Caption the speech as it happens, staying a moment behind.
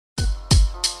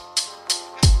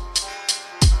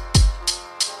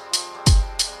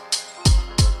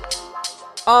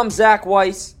I'm Zach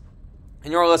Weiss,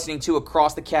 and you're listening to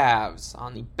Across the Cavs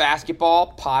on the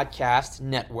Basketball Podcast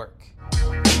Network.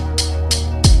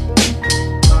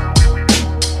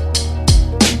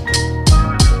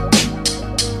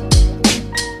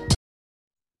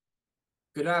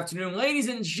 Good afternoon, ladies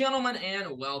and gentlemen,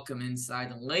 and welcome inside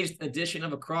the latest edition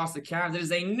of Across the Cavs. It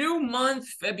is a new month,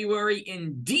 February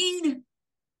indeed.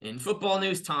 In football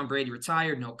news, Tom Brady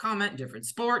retired, no comment, different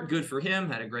sport, good for him,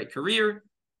 had a great career.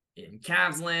 In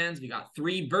Cavs lands, we got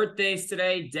 3 birthdays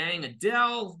today. Dang,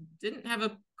 Adele didn't have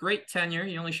a great tenure.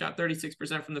 He only shot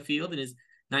 36% from the field in his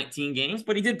 19 games,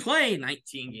 but he did play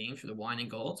 19 games for the Wine and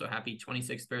Gold, so happy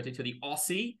 26th birthday to the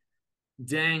Aussie.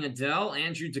 Dang, Adele.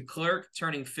 Andrew DeClercq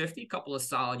turning 50, a couple of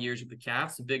solid years with the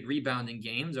Cavs, some big rebounding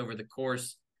games over the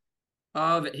course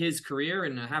of his career,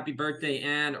 and a happy birthday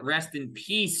and rest in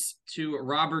peace to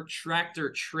Robert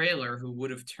Tractor Trailer, who would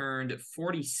have turned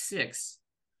 46.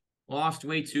 Lost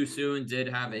way too soon, did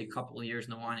have a couple of years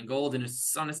in the Wine and Gold, and his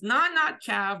son is not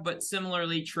Cav, but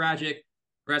similarly tragic.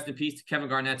 Rest in peace to Kevin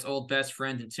Garnett's old best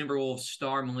friend and Timberwolves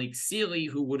star Malik Sealy,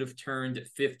 who would have turned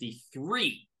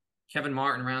 53. Kevin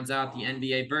Martin rounds out the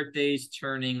NBA birthdays,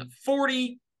 turning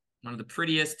 40, one of the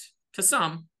prettiest, to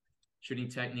some, shooting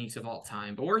techniques of all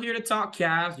time. But we're here to talk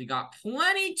Cavs. We got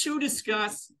plenty to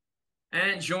discuss.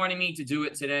 And joining me to do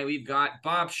it today, we've got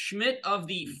Bob Schmidt of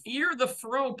the Fear the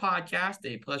Fro podcast.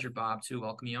 A pleasure, Bob, to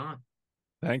welcome you on.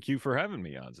 Thank you for having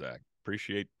me on, Zach.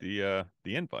 Appreciate the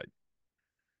invite.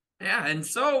 Yeah, and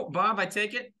so, Bob, I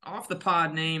take it off the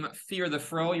pod name Fear the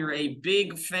Fro, you're a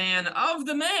big fan of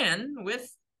the man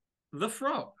with the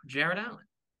Fro, Jarrett Allen.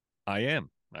 I am.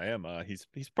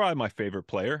 He's probably my favorite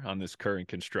player on this current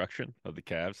construction of the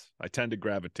Cavs. I tend to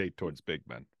gravitate towards big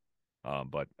men.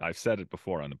 But I've said it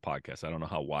before on the podcast. I don't know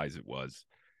how wise it was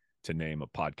to name a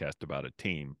podcast about a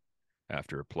team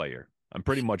after a player. I'm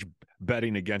pretty much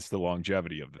betting against the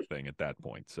longevity of the thing at that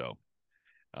point. So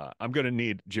I'm going to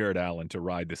need Jarrett Allen to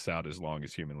ride this out as long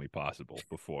as humanly possible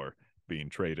before being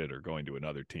traded or going to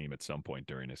another team at some point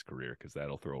during his career, because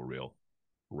that'll throw a real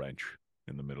wrench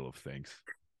in the middle of things.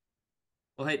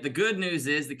 Well, hey, the good news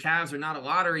is the Cavs are not a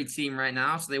lottery team right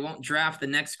now, so they won't draft the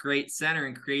next great center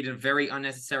and create a very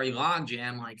unnecessary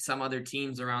logjam like some other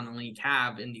teams around the league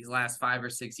have in these last 5 or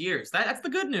 6 years. That's the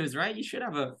good news, right? You should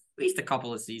have at least a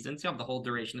couple of seasons. You have the whole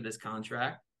duration of this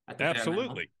contract.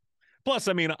 Absolutely. Plus,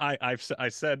 I mean, I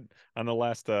said on the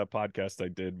last podcast I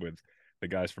did with the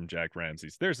guys from Jack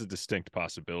Ramsey's, there's a distinct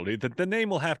possibility that the name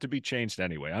will have to be changed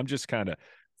anyway. I'm just kind of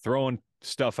throwing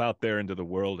stuff out there into the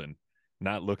world and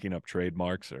not looking up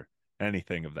trademarks or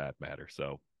anything of that matter.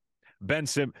 So Ben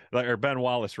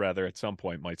Wallace rather at some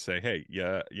point might say, "Hey,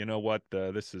 yeah, you know what?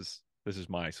 This is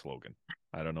my slogan.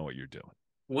 I don't know what you're doing."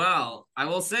 Well, I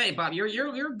will say, Bob,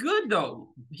 you're good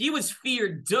though. He was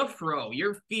Fear the Fro.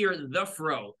 You're Fear the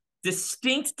Fro.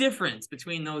 Distinct difference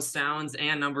between those sounds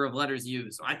and number of letters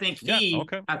used. So I think he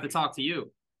have to talk to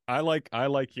you. I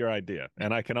like your idea,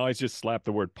 and I can always just slap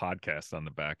the word podcast on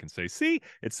the back and say, see,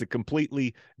 it's a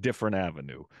completely different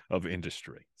avenue of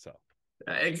industry. So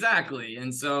exactly.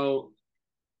 And so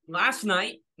last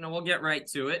night, we'll get right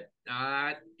to it.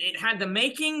 It had the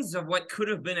makings of what could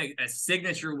have been a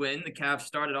signature win. The Cavs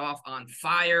started off on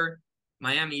fire.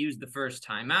 Miami used the first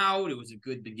timeout. It was a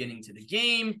good beginning to the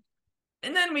game.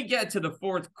 And then we get to the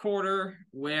fourth quarter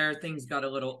where things got a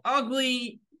little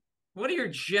ugly. What are your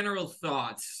general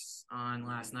thoughts on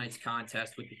last night's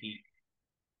contest with the Heat?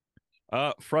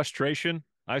 Frustration,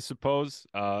 I suppose.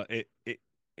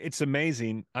 It's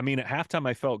amazing. I mean, at halftime,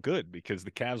 I felt good because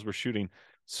the Cavs were shooting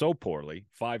so poorly.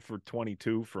 5 for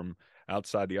 22 from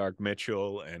outside the arc.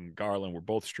 Mitchell and Garland were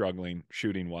both struggling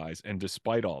shooting-wise. And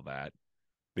despite all that,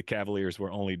 the Cavaliers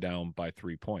were only down by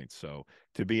 3 points. So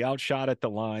to be outshot at the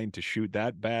line, to shoot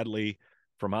that badly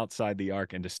from outside the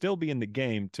arc, and to still be in the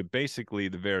game to basically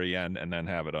the very end and then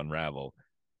have it unravel,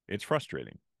 it's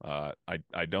frustrating.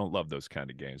 I don't love those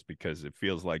kind of games because it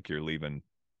feels like you're leaving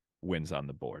wins on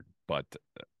the board. But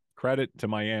credit to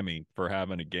Miami for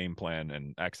having a game plan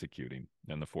and executing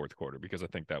in the fourth quarter, because I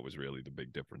think that was really the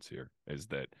big difference here, is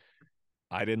that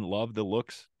I didn't love the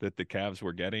looks that the Cavs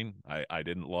were getting. I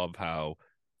didn't love how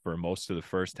for most of the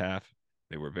first half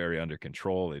they were very under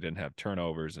control. They didn't have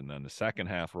turnovers. And then the second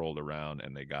half rolled around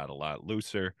and they got a lot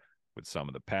looser with some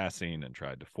of the passing and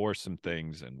tried to force some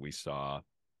things. And we saw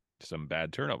some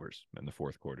bad turnovers in the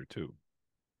fourth quarter too.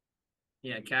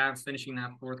 Yeah, Cavs finishing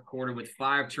that fourth quarter with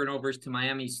 5 turnovers to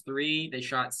Miami's 3. They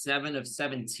shot 7 of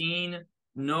 17.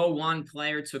 No one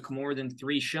player took more than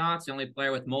 3 shots. The only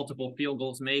player with multiple field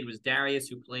goals made was Darius,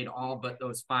 who played all but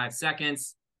those 5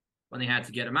 seconds when they had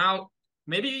to get him out.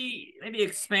 maybe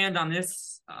expand on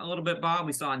this a little bit, Bob.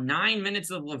 We saw 9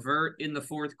 minutes of LeVert in the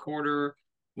fourth quarter.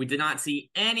 We did not see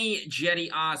any Cedi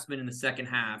Osman in the second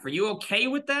half. Are you okay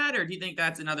with that, or do you think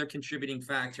that's another contributing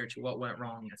factor to what went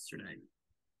wrong yesterday?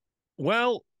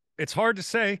 Well, it's hard to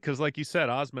say because, like you said,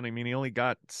 Osman, I mean, he only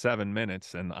got 7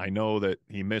 minutes, and I know that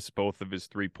he missed both of his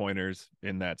three-pointers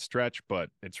in that stretch, but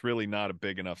it's really not a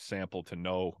big enough sample to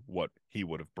know what he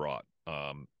would have brought.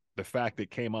 The fact that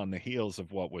came on the heels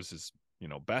of what was his,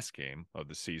 best game of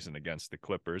the season against the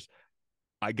Clippers,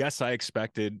 I guess I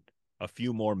expected a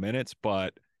few more minutes,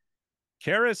 but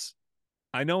Karras,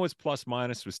 I know his plus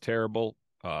minus was terrible.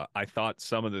 I thought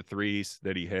some of the threes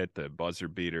that he hit, the buzzer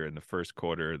beater in the first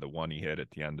quarter, the one he hit at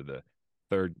the end of the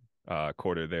third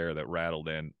quarter there that rattled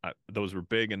in, those were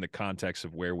big in the context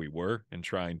of where we were and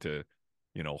trying to,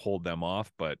 hold them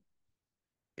off. But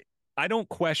I don't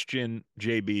question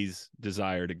JB's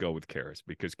desire to go with Karras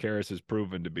because Karras has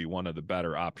proven to be one of the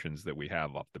better options that we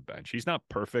have off the bench. He's not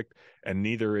perfect, and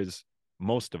neither is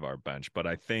most of our bench. But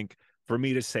I think for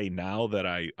me to say now that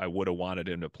I would have wanted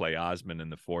him to play Osman in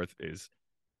the fourth is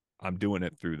I'm doing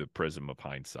it through the prism of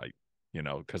hindsight,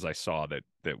 because I saw that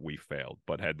we failed.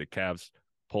 But had the Cavs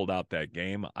pulled out that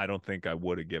game, I don't think I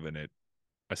would have given it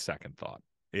a second thought.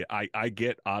 I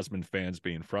get Osman fans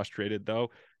being frustrated, though,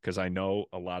 because I know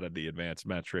a lot of the advanced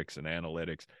metrics and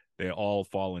analytics, they all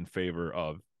fall in favor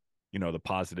of, the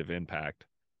positive impact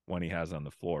when he has on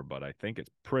the floor. But I think it's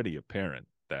pretty apparent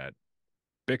that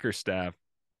Bickerstaff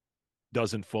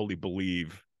doesn't fully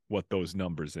believe what those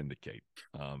numbers indicate,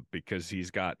 because he's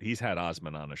had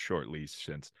Osman on a short leash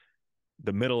since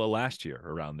the middle of last year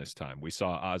around this time. We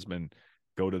saw Osman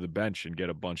go to the bench and get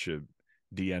a bunch of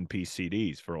DNP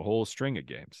CDs for a whole string of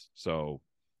games. So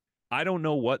I don't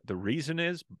know what the reason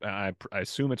is. I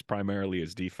assume it's primarily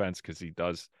his defense because he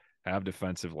does have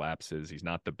defensive lapses. He's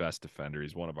not the best defender.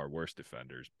 He's one of our worst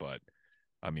defenders. But,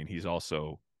 I mean, he's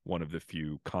also one of the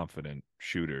few confident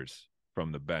shooters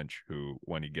from the bench who,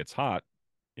 when he gets hot,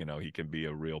 he can be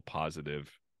a real positive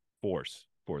force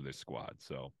for this squad.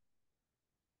 So,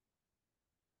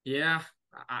 Yeah,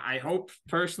 I hope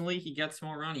personally he gets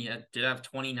more run. He did have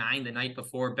 29 the night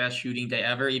before, best shooting day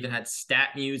ever. Even had Stat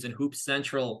News and Hoop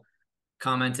Central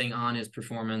commenting on his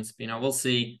performance. We'll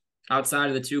see. Outside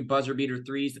of the two buzzer beater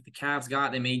threes that the Cavs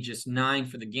got, they made just 9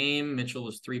 for the game. Mitchell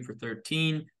was 3 for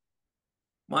 13.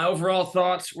 My overall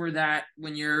thoughts were that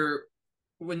when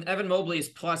Evan Mobley is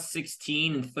plus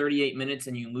 16 in 38 minutes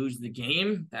and you lose the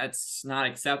game, that's not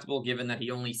acceptable given that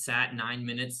he only sat 9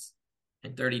 minutes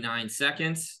and 39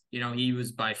 seconds. He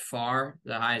was by far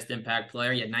the highest impact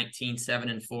player. He had 19, 7,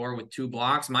 and 4 with 2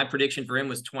 blocks. My prediction for him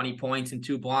was 20 points and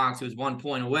 2 blocks. It was 1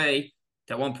 point away.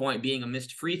 At one point being a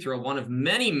missed free throw, one of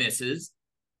many misses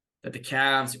that the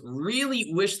Cavs really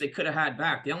wish they could have had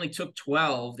back. They only took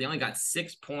 12. They only got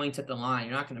 6 points at the line.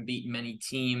 You're not going to beat many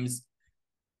teams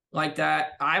like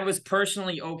that. I was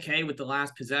personally okay with the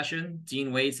last possession.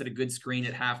 Dean Wade set a good screen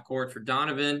at half court for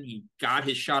Donovan. He got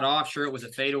his shot off. Sure, it was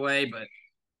a fadeaway, but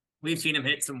we've seen him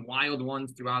hit some wild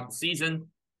ones throughout the season.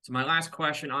 So my last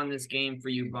question on this game for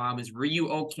you, Bob, is were you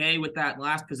okay with that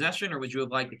last possession, or would you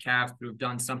have liked the Cavs to have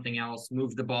done something else,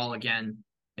 moved the ball again,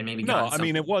 and maybe no, gotten I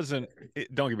mean, something?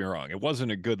 don't get me wrong. It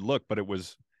wasn't a good look, but it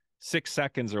was 6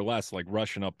 seconds or less, like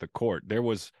rushing up the court. There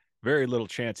was very little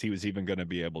chance he was even going to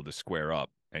be able to square up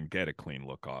and get a clean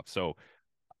look off. So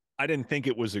I didn't think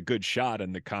it was a good shot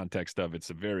in the context of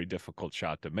it's a very difficult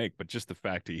shot to make, but just the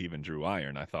fact he even drew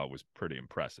iron, I thought was pretty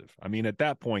impressive. I mean, at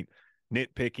that point,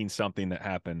 nitpicking something that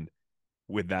happened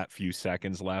with that few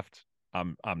seconds left,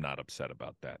 I'm not upset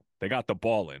about that. They got the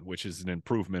ball in, which is an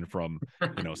improvement from,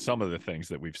 some of the things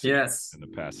that we've seen Yes. in the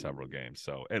past several games.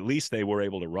 So at least they were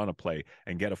able to run a play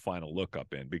and get a final look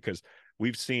up in, because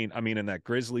we've seen, I mean, in that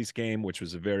Grizzlies game, which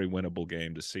was a very winnable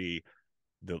game, to see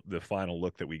the final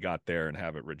look that we got there and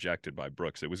have it rejected by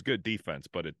Brooks. It was good defense,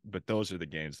 but those are the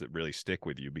games that really stick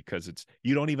with you because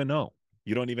you don't even know.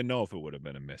 You don't even know if it would have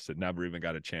been a miss. It never even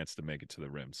got a chance to make it to the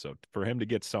rim. So for him to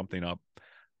get something up,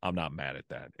 I'm not mad at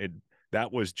that.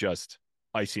 That was just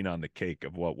icing on the cake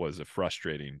of what was a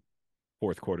frustrating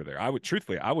fourth quarter there.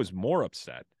 I was more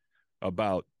upset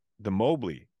about the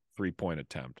Mobley 3-point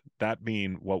attempt. That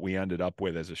being what we ended up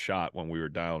with as a shot when we were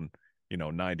down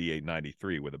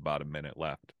 98-93 with about a minute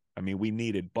left. I mean, we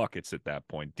needed buckets at that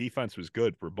point. Defense was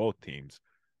good for both teams,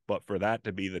 but for that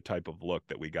to be the type of look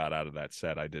that we got out of that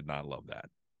set, I did not love that.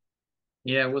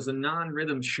 Yeah, it was a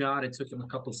non-rhythm shot. It took him a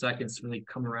couple seconds to really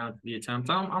come around to the attempt.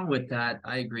 I'm with that.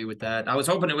 I agree with that. I was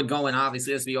hoping it would go in,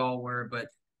 obviously, as we all were, but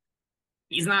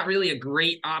He's not really a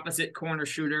great opposite corner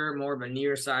shooter, more of a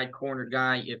near side corner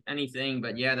guy, if anything.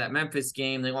 But yeah, that Memphis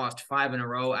game, they lost 5 in a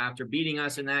row after beating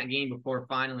us in that game before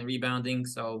finally rebounding.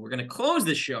 So we're going to close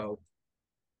the show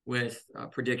with a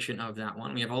prediction of that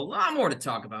one. We have a lot more to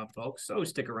talk about, folks. So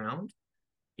stick around,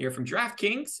 hear from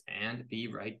DraftKings, and be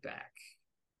right back.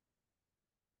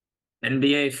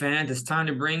 NBA fans, it's time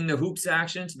to bring the hoops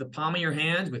action to the palm of your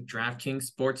hand with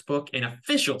DraftKings Sportsbook, an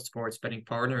official sports betting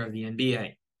partner of the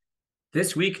NBA.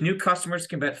 This week, new customers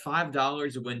can bet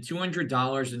 $5 to win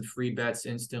 $200 in free bets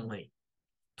instantly.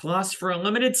 Plus, for a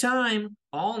limited time,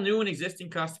 all new and existing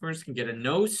customers can get a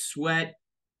no-sweat,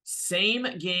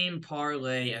 same-game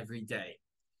parlay every day.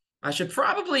 I should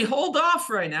probably hold off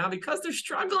right now because they're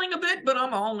struggling a bit, but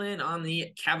I'm all in on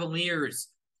the Cavaliers.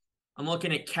 I'm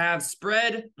looking at Cavs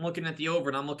spread. I'm looking at the over,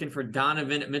 and I'm looking for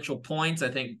Donovan Mitchell points. I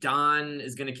think Don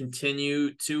is going to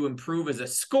continue to improve as a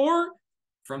scorer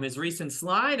from his recent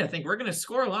slide. I think we're going to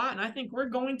score a lot, and I think we're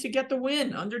going to get the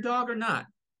win, underdog or not.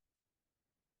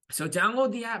 So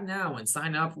download the app now and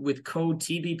sign up with code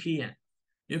TBPN.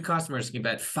 New customers can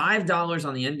bet $5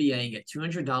 on the NBA and get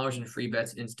 $200 in free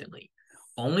bets instantly.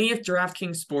 Only if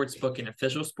DraftKings Sportsbook, an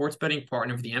official sports betting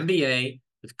partner of the NBA,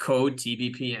 with code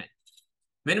TBPN.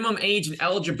 Minimum age and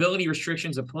eligibility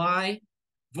restrictions apply.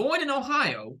 Void in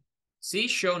Ohio. See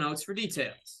show notes for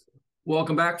details.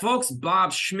 Welcome back, folks.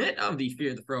 Bob Schmidt of the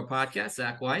Fear the Throw podcast.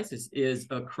 Zach Weiss. This is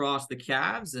Across the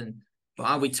Cavs. And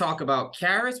Bob, we talk about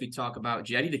Caris. We talk about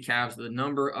Jetty. The Cavs with a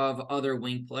number of other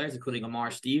wing players, including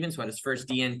Lamar Stevens, who had his first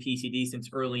DNPCD since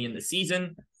early in the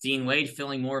season. Dean Wade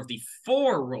filling more of the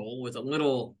 4 role with a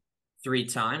little 3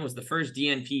 time. Was the first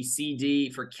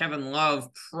DNPCD for Kevin Love,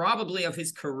 probably of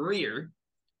his career.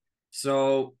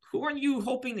 So who are you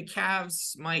hoping the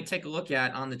Cavs might take a look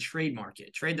at on the trade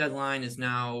market? Trade deadline is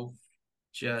now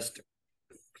just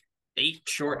 8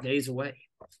 short days away.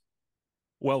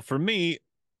 Well, for me,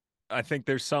 I think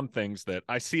there's some things that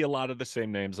I see a lot of the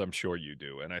same names I'm sure you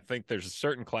do. And I think there's a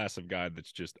certain class of guy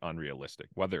that's just unrealistic,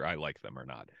 whether I like them or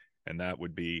not. And that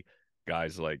would be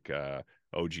guys like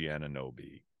OG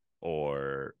Anunoby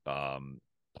or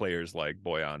players like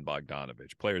Bojan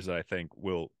Bogdanovic, players that I think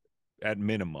will, at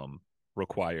minimum,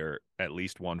 require at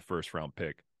least 1 first-round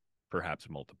pick, perhaps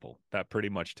multiple. That pretty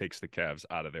much takes the Cavs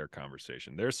out of their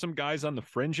conversation. There's some guys on the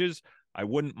fringes I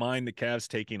wouldn't mind the Cavs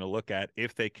taking a look at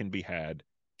if they can be had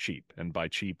cheap. And by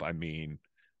cheap, I mean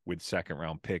with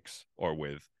second-round picks or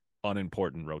with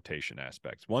unimportant rotation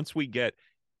aspects. Once we get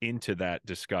into that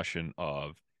discussion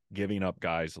of giving up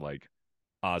guys like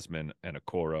Osman and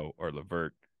Okoro or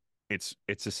LeVert, it's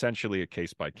essentially a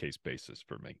case-by-case basis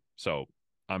for me. So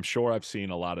I'm sure I've seen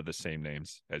a lot of the same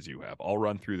names as you have. I'll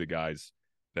run through the guys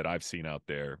that I've seen out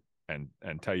there and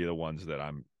tell you the ones that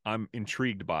I'm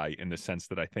intrigued by, in the sense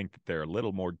that I think that they're a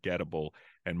little more gettable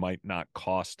and might not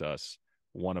cost us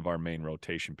one of our main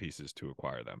rotation pieces to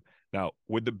acquire them. Now,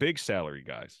 with the big salary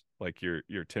guys, like your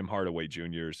Tim Hardaway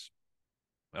Jr.'s,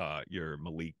 your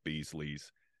Malik Beasley's,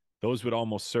 those would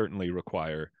almost certainly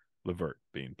require LeVert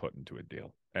being put into a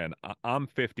deal. And I'm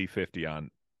 50-50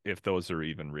 on if those are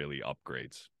even really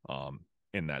upgrades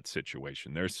in that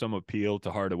situation. There's some appeal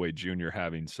to Hardaway Jr.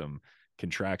 having some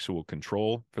contractual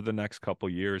control for the next couple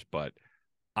years, but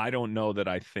I don't know that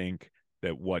I think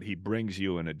that what he brings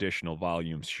you in additional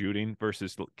volume shooting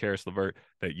versus Caris LeVert,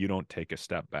 that you don't take a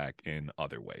step back in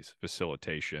other ways.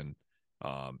 Facilitation,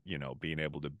 being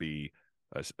able to be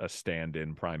a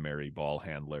stand-in primary ball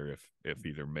handler if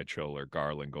either Mitchell or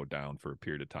Garland go down for a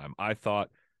period of time. I thought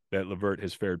that LeVert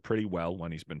has fared pretty well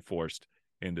when he's been forced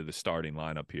into the starting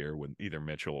lineup here with either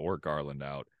Mitchell or Garland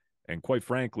out. And quite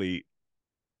frankly,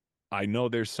 I know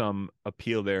there's some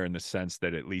appeal there in the sense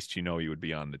that at least he would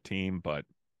be on the team, but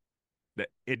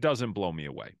it doesn't blow me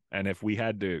away. And if we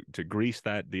had to grease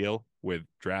that deal with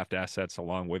draft assets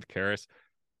along with Caris,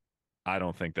 I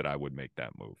don't think that I would make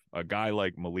that move. A guy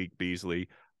like Malik Beasley,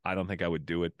 I don't think I would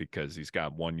do it because he's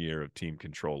got 1 year of team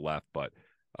control left, but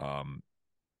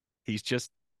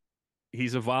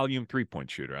he's a volume 3-point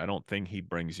shooter. I don't think he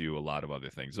brings you a lot of other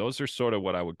things. Those are sort of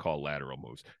what I would call lateral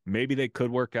moves. Maybe they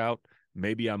could work out.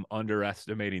 Maybe I'm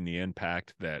underestimating the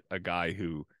impact that a guy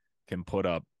who can put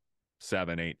up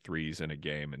 7-8 threes in a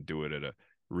game and do it at a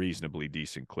reasonably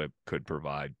decent clip could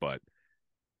provide. But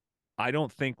I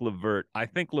think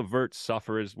LeVert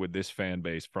suffers with this fan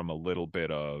base from a little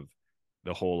bit of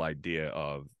the whole idea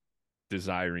of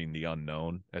desiring the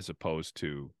unknown, as opposed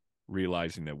to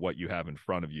realizing that what you have in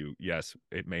front of you, yes,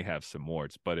 it may have some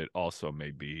warts, but it also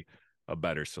may be a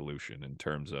better solution in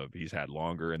terms of he's had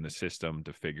longer in the system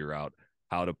to figure out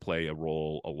how to play a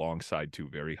role alongside 2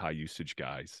 very high usage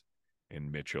guys in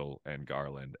Mitchell and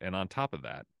Garland. And on top of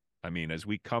that, I mean, as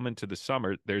we come into the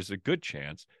summer, there's a good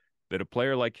chance that a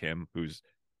player like him, who's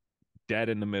dead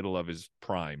in the middle of his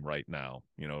prime right now,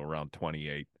 around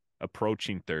 28,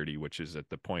 approaching 30, which is at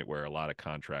the point where a lot of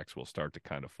contracts will start to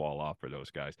kind of fall off for those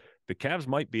guys. The Cavs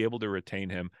might be able to retain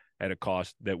him at a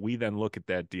cost that we then look at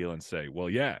that deal and say, well,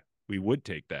 yeah, we would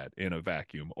take that in a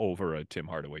vacuum over a Tim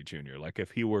Hardaway Jr. Like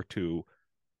if he were to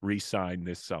re-sign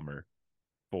this summer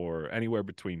for anywhere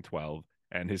between 12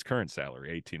 and his current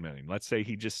salary, 18 million. Let's say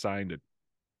he just signed a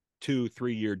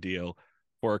 2-3 year deal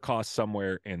for a cost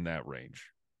somewhere in that range.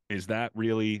 Is that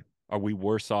really, are we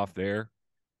worse off there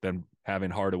than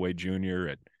having Hardaway Jr.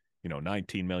 at,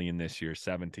 19 million this year,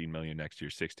 17 million next year,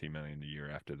 16 million the year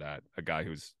after that? A guy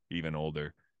who's even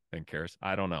older than Caris?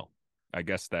 I don't know. I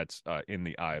guess that's in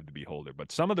the eye of the beholder.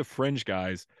 But some of the fringe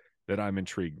guys that I'm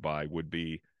intrigued by would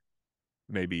be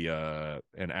maybe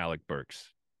an Alec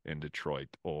Burks in Detroit,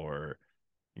 or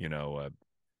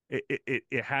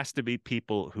it has to be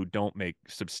people who don't make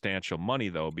substantial money,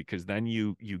 though, because then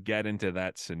you get into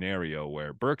that scenario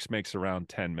where Burks makes around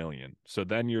 10 million. So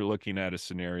then you're looking at a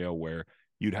scenario where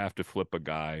you'd have to flip a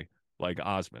guy like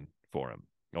Osman for him,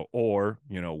 or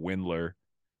Windler,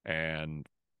 and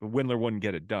Windler wouldn't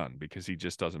get it done because he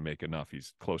just doesn't make enough.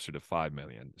 He's closer to 5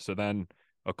 million. So then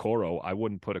Okoro, I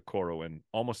wouldn't put Okoro in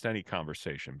almost any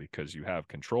conversation because you have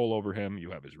control over him. You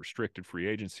have his restricted free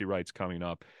agency rights coming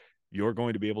up. You're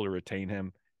going to be able to retain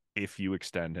him if you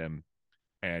extend him,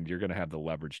 and you're going to have the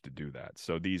leverage to do that.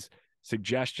 So these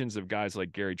suggestions of guys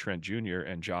like Gary Trent Jr.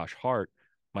 and Josh Hart,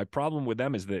 my problem with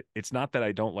them is that it's not that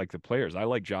I don't like the players. I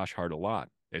like Josh Hart a lot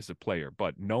as a player,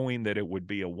 but knowing that it would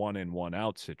be a one-in,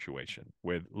 one-out situation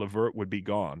with LeVert would be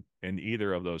gone in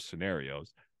either of those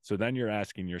scenarios. So then you're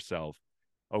asking yourself,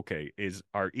 okay,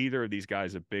 are either of these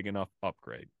guys a big enough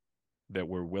upgrade that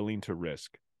we're willing to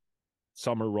risk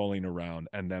summer rolling around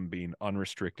and them being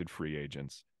unrestricted free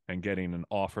agents and getting an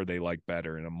offer they like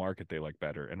better in a market they like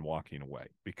better and walking away?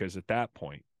 Because at that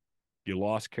point, you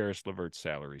lost Caris LeVert's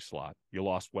salary slot. You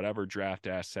lost whatever draft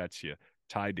assets you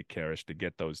tied to Caris to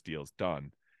get those deals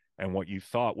done. And what you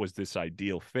thought was this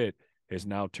ideal fit has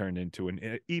now turned into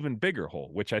an even bigger hole,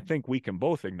 which I think we can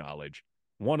both acknowledge.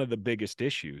 One of the biggest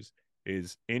issues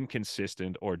is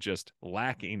inconsistent or just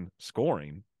lacking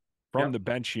scoring from the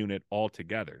bench unit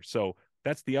altogether. So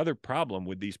that's the other problem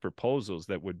with these proposals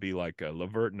that would be like a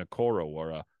LeVert and Okoro or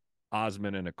a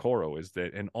Osman and Okoro, is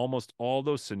that in almost all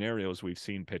those scenarios we've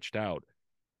seen pitched out,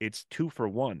 it's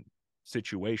 2-for-1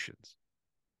 situations.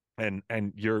 And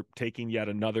you're taking yet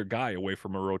another guy away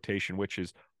from a rotation, which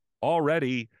is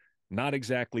already not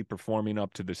exactly performing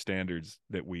up to the standards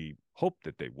that we hoped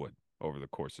that they would over the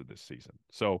course of this season.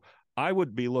 So I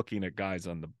would be looking at guys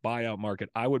on the buyout market.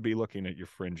 I would be looking at your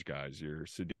fringe guys, your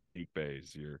Saddiq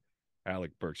Beys, your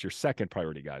Alec Burks, your second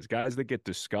priority guys that get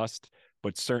discussed,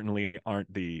 but certainly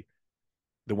aren't the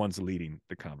ones leading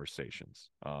the conversations.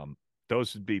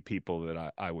 Those would be people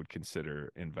that I would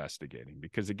consider investigating,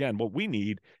 because again, what we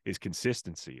need is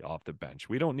consistency off the bench.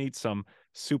 We don't need some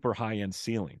super high-end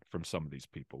ceiling from some of these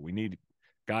people. We need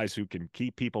guys who can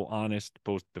keep people honest,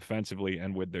 both defensively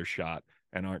and with their shot,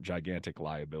 and aren't gigantic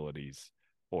liabilities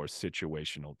or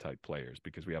situational type players,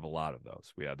 because we have a lot of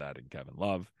those. We have that in Kevin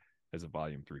Love as a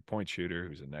volume 3-point shooter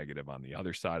who's a negative on the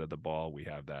other side of the ball. We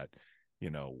have that,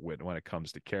 when it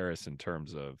comes to Caris, in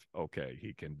terms of, okay,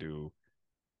 he can do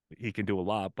a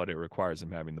lot, but it requires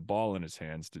him having the ball in his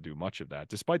hands to do much of that,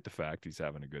 despite the fact he's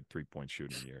having a good 3-point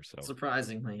shooting year. So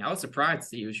surprisingly, I was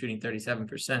surprised that he was shooting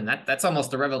 37%. That's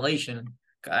almost a revelation.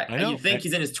 I know. You think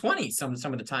he's in his 20s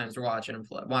some of the times we're watching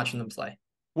them play.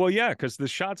 Well, yeah, because the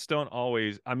shots don't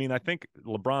always. I mean, I think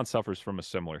LeBron suffers from a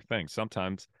similar thing.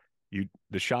 Sometimes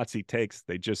the shots he takes,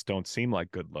 they just don't seem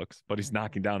like good looks, but he's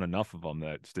knocking down enough of them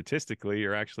that statistically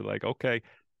you're actually like, okay,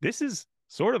 this is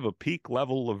sort of a peak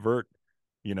level LeVert,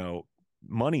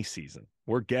 money season.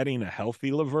 We're getting a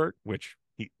healthy LeVert, which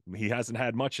he hasn't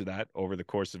had much of that over the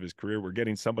course of his career. We're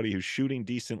getting somebody who's shooting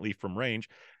decently from range,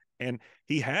 and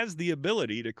he has the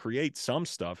ability to create some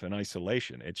stuff in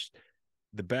isolation. It's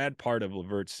the bad part of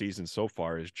LeVert's season so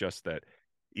far is just that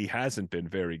he hasn't been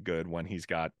very good when he's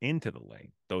got into the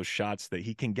lane. Those shots that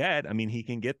he can get, I mean, he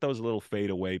can get those little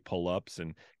fadeaway pull-ups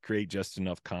and create just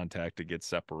enough contact to get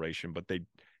separation, but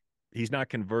he's not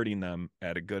converting them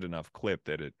at a good enough clip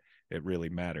that it really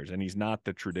matters. And he's not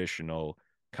the traditional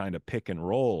kind of pick and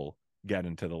roll get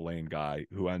into the lane guy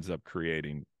who ends up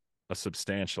creating a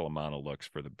substantial amount of looks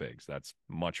for the bigs. That's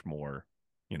much more,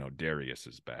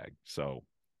 Darius's bag. So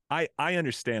I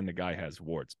understand the guy has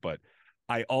warts, but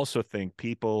I also think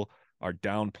people are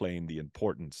downplaying the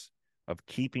importance of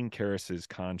keeping Caris's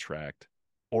contract,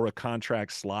 or a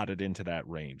contract slotted into that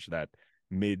range, that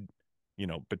mid,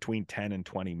 between 10 and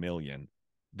 20 million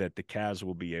that the Cavs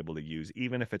will be able to use,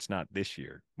 even if it's not this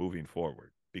year, moving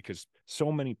forward, because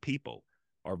so many people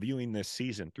are viewing this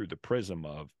season through the prism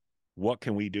of what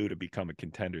can we do to become a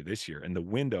contender this year? And the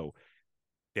window,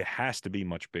 it has to be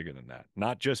much bigger than that,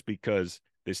 not just because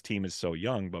this team is so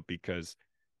young, but because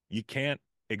you can't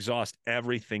exhaust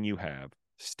everything you have,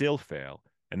 still fail,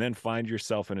 and then find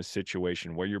yourself in a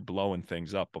situation where you're blowing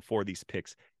things up before these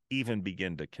picks even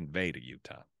begin to convey to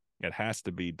Utah. It has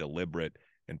to be deliberate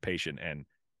and patient. And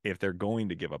if they're going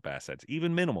to give up assets,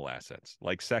 even minimal assets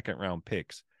like second round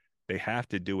picks, they have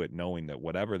to do it knowing that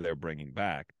whatever they're bringing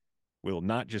back will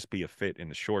not just be a fit in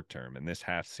the short term in this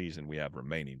half season we have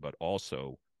remaining, but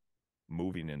also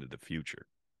moving into the future.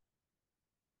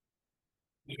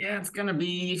 Yeah, it's gonna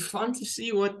be fun to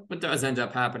see what does end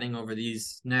up happening over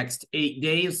these next 8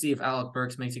 days. See if Alec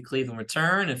Burks makes a Cleveland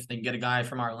return. If they get a guy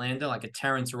from Orlando like a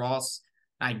Terrence Ross,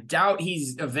 I doubt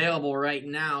he's available right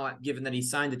now, given that he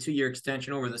signed a 2-year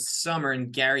extension over the summer.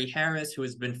 And Gary Harris, who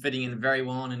has been fitting in very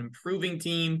well on an improving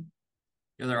team.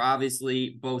 They're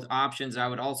obviously both options. I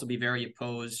would also be very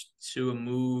opposed to a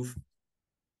move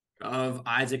of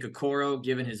Isaac Okoro,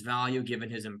 given his value, given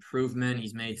his improvement.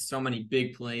 He's made so many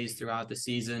big plays throughout the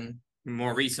season,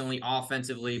 more recently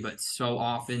offensively, but so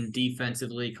often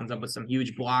defensively, comes up with some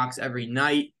huge blocks every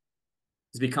night.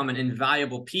 He's become an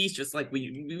invaluable piece, just like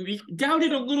we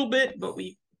doubted a little bit, but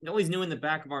we always knew in the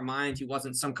back of our minds he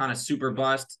wasn't some kind of super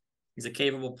bust. He's a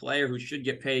capable player who should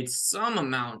get paid some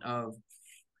amount of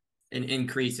an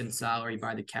increase in salary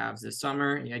by the Cavs this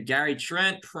summer. Yeah, Gary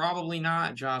Trent, probably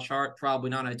not. Josh Hart, probably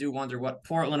not. I do wonder what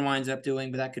Portland winds up doing,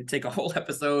 but that could take a whole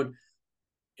episode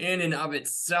in and of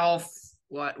itself.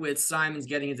 What with Simons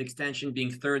getting his extension,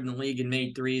 being third in the league in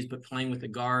made threes, but playing with a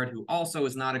guard who also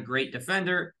is not a great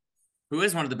defender, who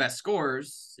is one of the best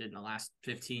scorers in the last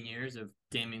 15 years of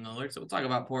Damian Lillard. So we'll talk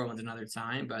about Portland another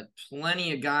time, but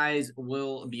plenty of guys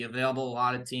will be available. A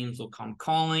lot of teams will come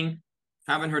calling.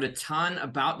 Haven't heard a ton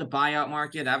about the buyout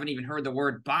market. I haven't even heard the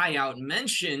word buyout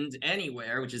mentioned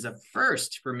anywhere, which is a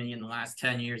first for me in the last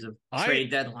 10 years of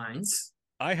trade deadlines.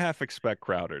 I half expect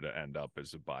Crowder to end up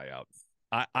as a buyout.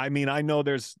 I mean, I know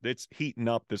it's heating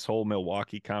up this whole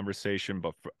Milwaukee conversation,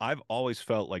 but I've always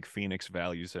felt like Phoenix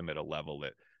values him at a level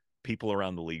that people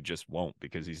around the league just won't,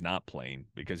 because he's not playing,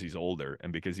 because he's older,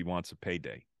 and because he wants a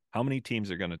payday. How many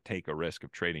teams are going to take a risk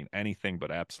of trading anything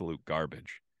but absolute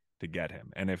garbage to get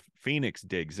him? And if Phoenix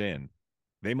digs in,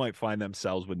 they might find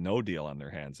themselves with no deal on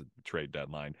their hands at the trade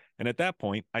deadline. And at that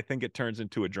point, I think it turns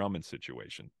into a Drummond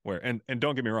situation where, and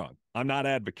don't get me wrong, I'm not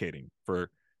advocating for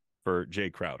Jay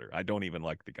Crowder. I don't even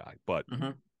like the guy, but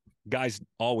guys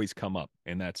always come up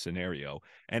in that scenario.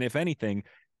 And if anything,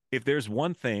 if there's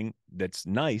one thing that's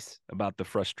nice about the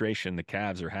frustration the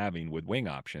Cavs are having with wing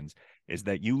options, is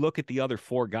that you look at the other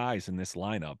 4 guys in this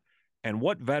lineup, and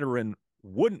what veteran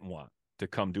wouldn't want to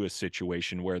come to a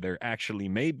situation where there actually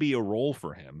may be a role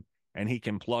for him and he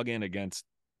can plug in against,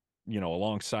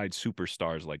 alongside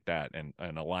superstars like that and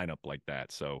a lineup like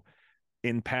that. So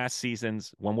in past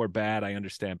seasons, when we're bad, I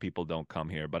understand people don't come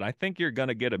here, but I think you're going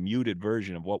to get a muted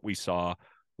version of what we saw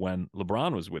when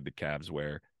LeBron was with the Cavs,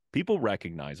 where people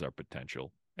recognize our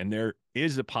potential. And there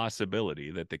is a possibility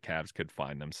that the Cavs could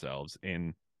find themselves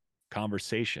in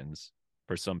conversations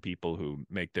for some people who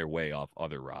make their way off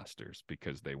other rosters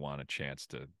because they want a chance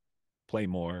to play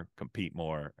more, compete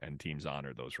more, and teams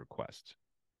honor those requests.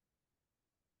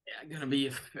 Yeah, going to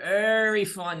be very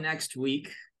fun next week.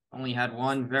 Only had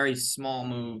one very small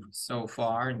move so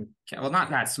far. And, well, not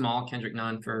that small. Kendrick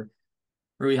Nunn for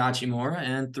Rui Hachimura,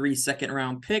 and 3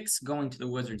 second-round picks going to the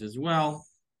Wizards as well.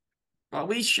 But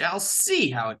we shall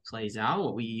see how it plays out.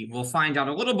 What we will find out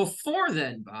a little before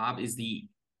then, Bob, is the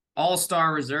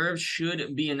All-Star Reserve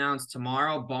should be announced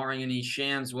tomorrow, barring any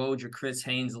Shams, Woj, or Chris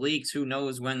Haynes leaks. Who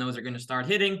knows when those are going to start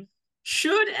hitting?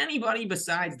 Should anybody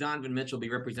besides Donovan Mitchell be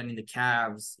representing the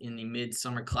Cavs in the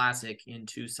Midsummer Classic in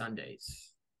 2 Sundays?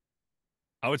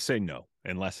 I would say no,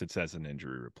 unless it's as an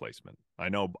injury replacement. I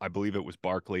believe it was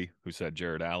Barkley who said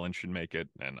Jared Allen should make it,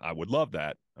 and I would love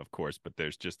that, of course, but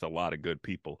there's just a lot of good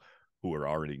people who are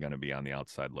already going to be on the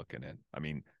outside looking in. I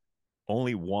mean,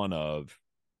 only one of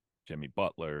Jimmy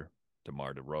Butler,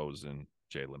 DeMar DeRozan,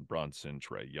 Jalen Brunson,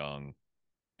 Trae Young,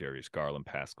 Darius Garland,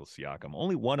 Pascal Siakam,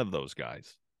 only one of those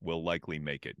guys will likely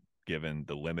make it, given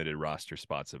the limited roster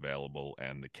spots available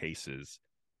and the cases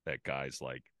that guys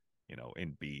like,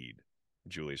 Embiid,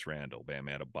 Julius Randle, Bam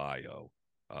Adebayo,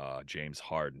 James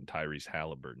Harden, Tyrese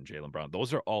Halliburton, Jaylen Brown.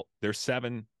 There's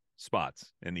 7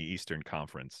 spots in the Eastern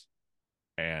Conference.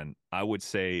 And I would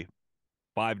say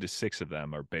 5 to 6 of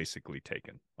them are basically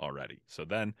taken already. So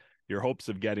then your hopes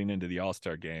of getting into the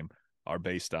All-Star game are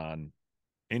based on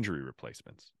injury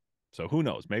replacements. So who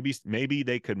knows? Maybe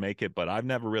they could make it, but I've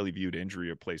never really viewed injury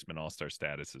replacement all-star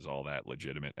status as all that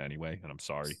legitimate anyway. And I'm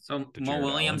sorry So to Mo Jared Allen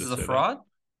Williams to is a say that. fraud?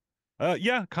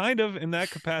 Yeah, kind of in that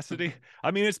capacity.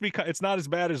 I mean, it's not as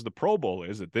bad as the Pro Bowl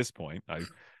is at this point.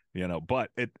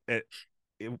 But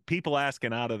people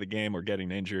asking out of the game or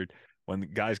getting injured when the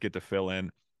guys get to fill in.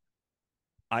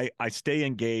 I stay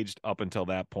engaged up until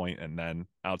that point, and then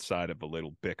outside of a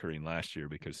little bickering last year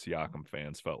because Siakam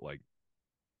fans felt like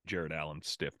Jared Allen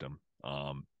stiffed him,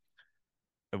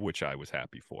 which I was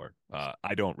happy for.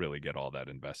 I don't really get all that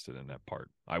invested in that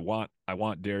part. I want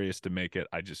Darius to make it.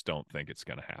 I just don't think it's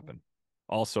going to happen.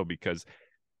 Also, because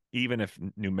even if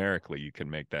numerically you can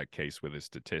make that case with his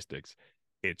statistics,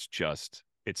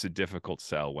 it's a difficult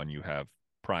sell when you have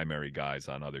primary guys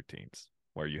on other teams,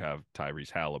 where you have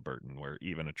Tyrese Halliburton, where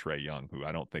even a Trae Young, who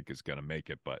I don't think is going to make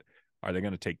it, but are they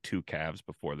going to take 2 Cavs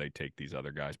before they take these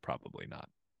other guys? Probably not.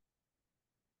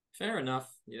 Fair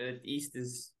enough. Yeah, East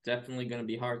is definitely going to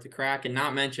be hard to crack, and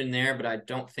not mentioned there, but I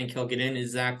don't think he'll get in,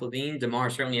 is Zach LaVine. DeMar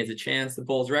certainly has a chance. The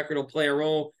Bulls' record will play a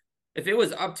role. If it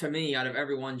was up to me, out of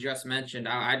everyone just mentioned,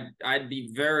 I'd be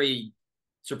very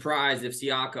surprised if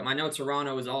Siakam. I know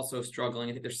Toronto is also struggling.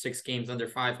 I think they're 6 games under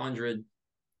 500.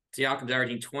 Siakam's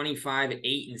averaging 25,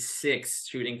 8, and 6,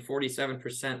 shooting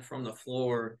 47% from the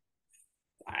floor.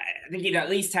 I think you'd at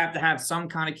least have to have some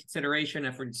kind of consideration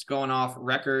if we're just going off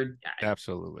record.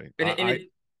 Absolutely.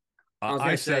 I was I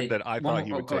going to said say that I thought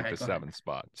he would go take ahead, the go ahead. 7th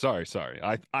spot. Sorry.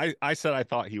 I said I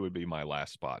thought he would be my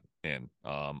last spot in.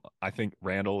 I think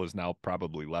Randall is now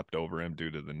probably leapt over him due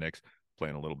to the Knicks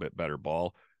playing a little bit better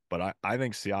ball. But I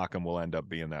think Siakam will end up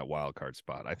being that wild card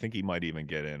spot. I think he might even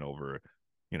get in over,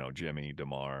 Jimmy,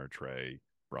 DeMar, Trae,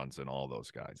 Brunson, all those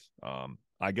guys.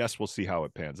 I guess we'll see how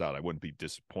it pans out. I wouldn't be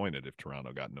disappointed if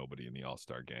Toronto got nobody in the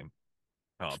All-Star game.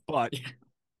 But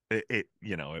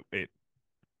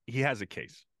he has a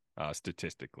case.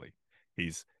 Statistically,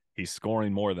 he's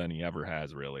scoring more than he ever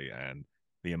has, really, and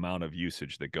the amount of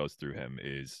usage that goes through him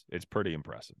it's pretty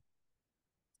impressive.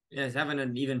 Yeah, he's having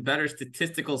an even better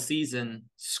statistical season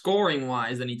scoring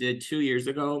wise than he did 2 years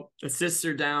ago. Assists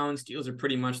are down, steals are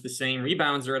pretty much the same,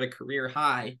 rebounds are at a career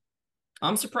high.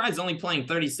 I'm surprised only playing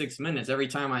 36 minutes. Every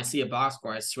time I see a box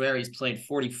score, I swear he's played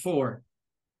 44.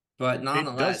 But It does,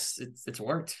 nonetheless, it's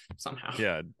worked somehow.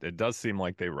 yeah, it does seem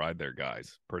like they ride their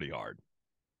guys pretty hard.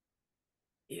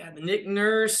 Yeah, the Nick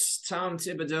Nurse, Tom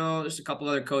Thibodeau, there's a couple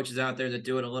other coaches out there that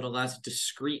do it a little less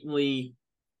discreetly.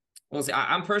 Well, see,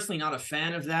 I'm personally not a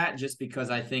fan of that, just because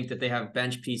I think that they have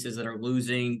bench pieces that are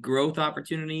losing growth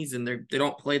opportunities, and they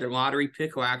don't play their lottery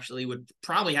pick, who actually would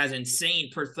probably has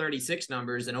insane per 36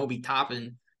 numbers. And Obi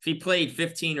Toppin, if he played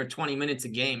 15 or 20 minutes a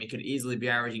game, he could easily be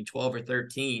averaging 12 or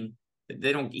 13.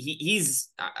 They don't.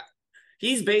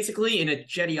 He's basically in a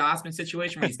Cedi Osman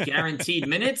situation where he's guaranteed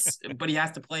minutes, but he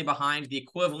has to play behind the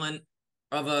equivalent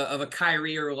of a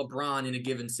Kyrie or a LeBron in a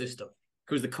given system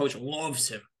because the coach loves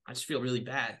him. I just feel really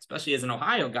bad, especially as an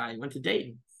Ohio guy. He went to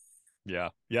Dayton. Yeah,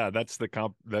 that's the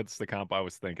comp. That's the comp I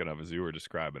was thinking of as you were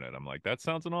describing it. I'm like, that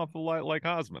sounds an awful lot like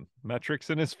Osman. Metrics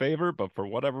in his favor, but for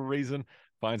whatever reason,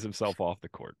 finds himself off the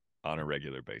court on a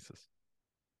regular basis.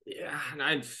 Yeah, and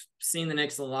I've seen the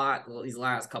Knicks a lot these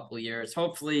last couple of years.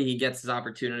 Hopefully, he gets his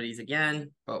opportunities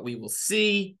again, but we will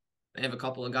see. They have a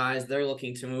couple of guys they're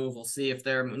looking to move. We'll see if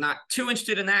they're not too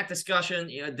interested in that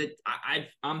discussion.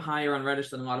 I'm higher on Reddish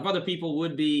than a lot of other people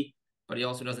would be, but he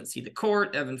also doesn't see the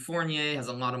court. Evan Fournier has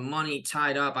a lot of money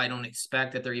tied up. I don't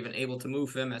expect that they're even able to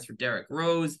move him. As for Derrick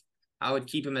Rose, I would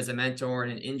keep him as a mentor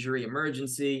in an injury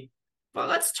emergency. But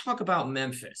let's talk about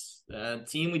Memphis, the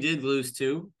team we did lose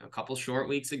to a couple short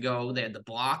weeks ago. They had the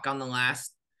block on the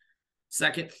last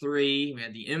second three. We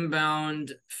had the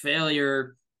inbound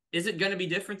failure. Is it going to be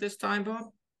different this time, Bob,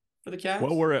 for the Cavs?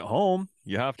 Well, we're at home.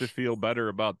 You have to feel better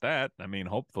about that. I mean,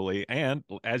 hopefully. And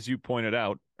as you pointed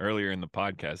out earlier in the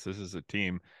podcast, this is a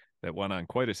team that went on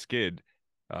quite a skid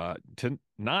to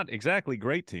not exactly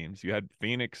great teams. You had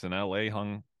Phoenix and LA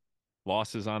hung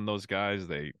losses on those guys.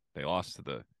 They lost to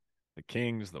the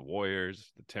Kings, the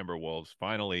Warriors, the Timberwolves,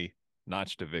 finally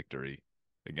notched a victory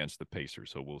against the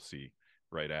Pacers. So we'll see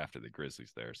right after the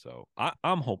Grizzlies there. So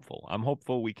I'm hopeful. I'm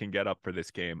hopeful we can get up for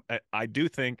this game. I do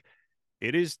think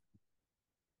it is.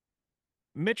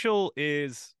 Mitchell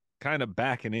is kind of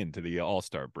backing into the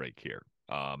All-Star break here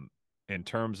in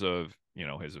terms of,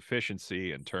 his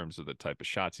efficiency, in terms of the type of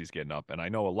shots he's getting up. And I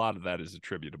know a lot of that is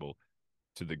attributable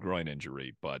to the groin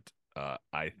injury, but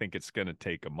I think it's going to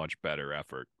take a much better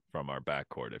effort from our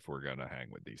backcourt if we're going to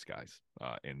hang with these guys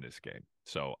in this game.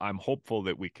 So I'm hopeful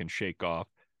that we can shake off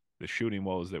the shooting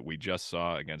woes that we just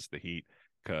saw against the Heat,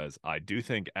 because I do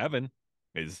think Evan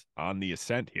is on the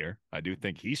ascent here. I do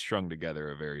think he strung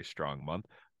together a very strong month.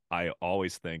 I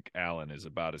always think Allen is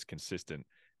about as consistent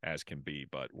as can be,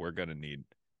 but we're going to need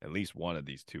at least one of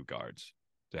these two guards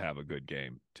to have a good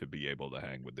game to be able to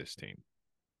hang with this team.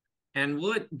 And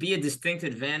will it be a distinct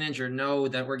advantage or no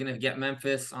that we're going to get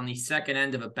Memphis on the second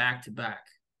end of a back-to-back?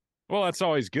 Well, that's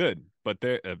always good, but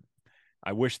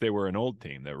I wish they were an old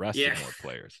team that rested more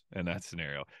players in that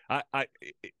scenario. I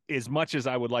as much as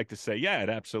I would like to say, yeah, it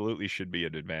absolutely should be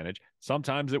an advantage.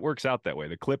 Sometimes it works out that way.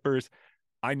 The Clippers,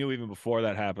 I knew even before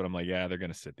that happened, I'm like, yeah, they're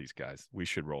going to sit these guys. We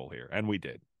should roll here. And we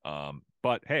did.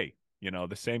 But hey,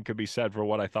 the same could be said for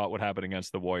what I thought would happen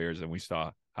against the Warriors, and we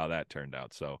saw how that turned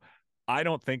out. So I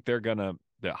don't think they're going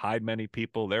to hide many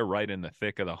people. They're right in the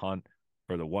thick of the hunt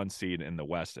for the 1 seed in the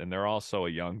West. And they're also a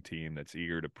young team that's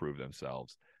eager to prove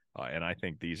themselves. And I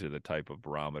think these are the type of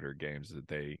barometer games that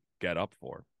they get up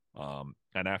for.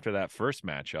 And after that first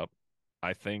matchup,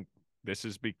 I think this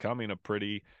is becoming a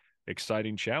pretty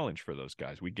exciting challenge for those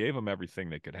guys. We gave them everything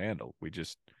they could handle. We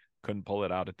just couldn't pull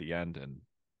it out at the end. And,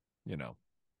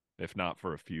 if not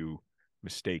for a few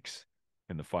mistakes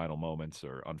in the final moments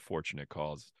or unfortunate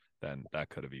calls, then that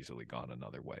could have easily gone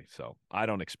another way. So I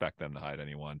don't expect them to hide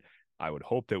anyone. I would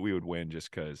hope that we would win just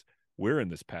because we're in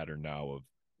this pattern now of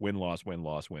win, loss, win,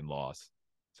 loss, win, loss.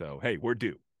 So, hey, we're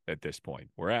due at this point.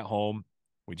 We're at home.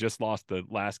 We just lost the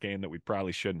last game that we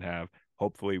probably shouldn't have.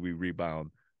 Hopefully we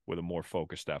rebound with a more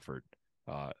focused effort,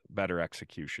 better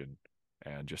execution,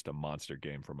 and just a monster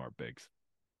game from our bigs.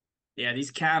 Yeah,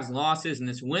 these Cavs losses and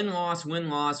this win-loss,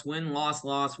 win-loss, win-loss,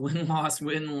 loss, win-loss,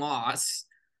 win-loss.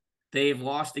 They've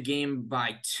lost the game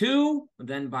by 2,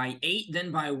 then by 8,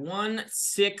 then by 1,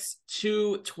 6,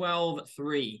 2, 12,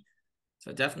 3.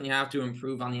 So definitely have to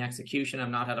improve on the execution. I've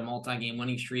not had a multi-game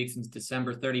winning streak since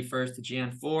December 31st to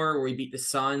Jan 4, where we beat the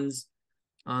Suns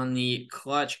on the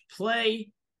clutch play,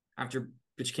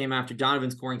 which came after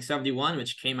Donovan scoring 71,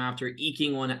 which came after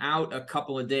eking one out a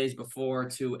couple of days before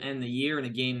to end the year in a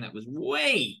game that was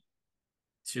way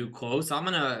too close. I'm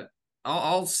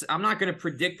not gonna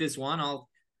predict this one.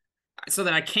 So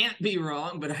that I can't be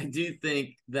wrong, but I do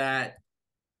think that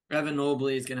Evan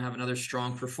Mobley is going to have another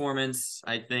strong performance.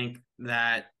 I think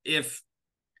that if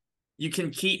you can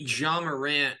keep Ja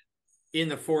Morant in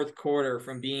the fourth quarter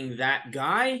from being that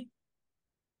guy,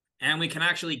 and we can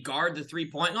actually guard the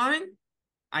 3-point line,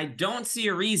 I don't see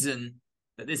a reason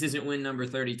that this isn't win number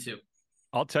 32.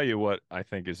 I'll tell you what I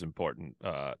think is important,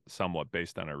 somewhat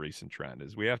based on our recent trend,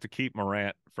 is we have to keep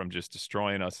Morant from just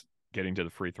destroying us getting to the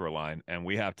free throw line, and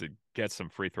we have to get some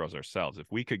free throws ourselves. If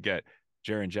we could get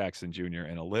Jaren Jackson Jr.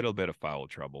 in a little bit of foul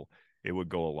trouble, it would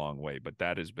go a long way. But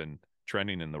that has been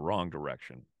trending in the wrong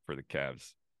direction for the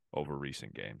Cavs over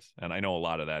recent games. And I know a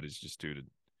lot of that is just due to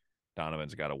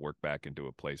Donovan's got to work back into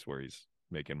a place where he's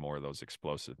making more of those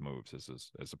explosive moves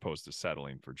as opposed to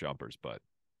settling for jumpers. But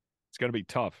it's going to be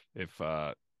tough if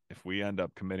we end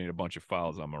up committing a bunch of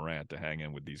fouls on Morant to hang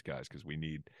in with these guys, because we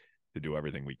need to do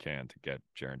everything we can to get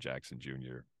Jaren Jackson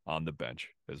Jr. on the bench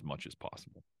as much as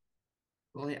possible.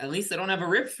 Well, at least they don't have a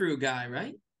rip-through guy,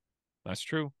 right? That's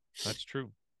true. That's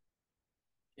true.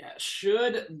 Yeah,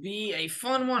 should be a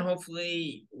fun one.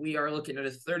 Hopefully, we are looking at a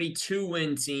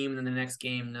 32-win team in the next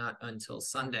game, not until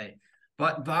Sunday.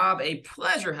 But, Bob, a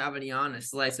pleasure having you on to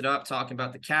slice it up, talking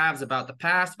about the Cavs, about the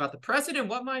past, about the present, and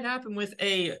what might happen with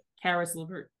a Caris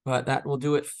LeVert. But that will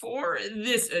do it for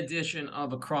this edition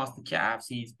of Across the Cavs.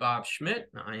 He's Bob Schmidt.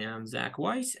 I am Zach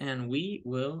Weiss, and we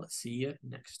will see you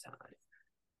next time.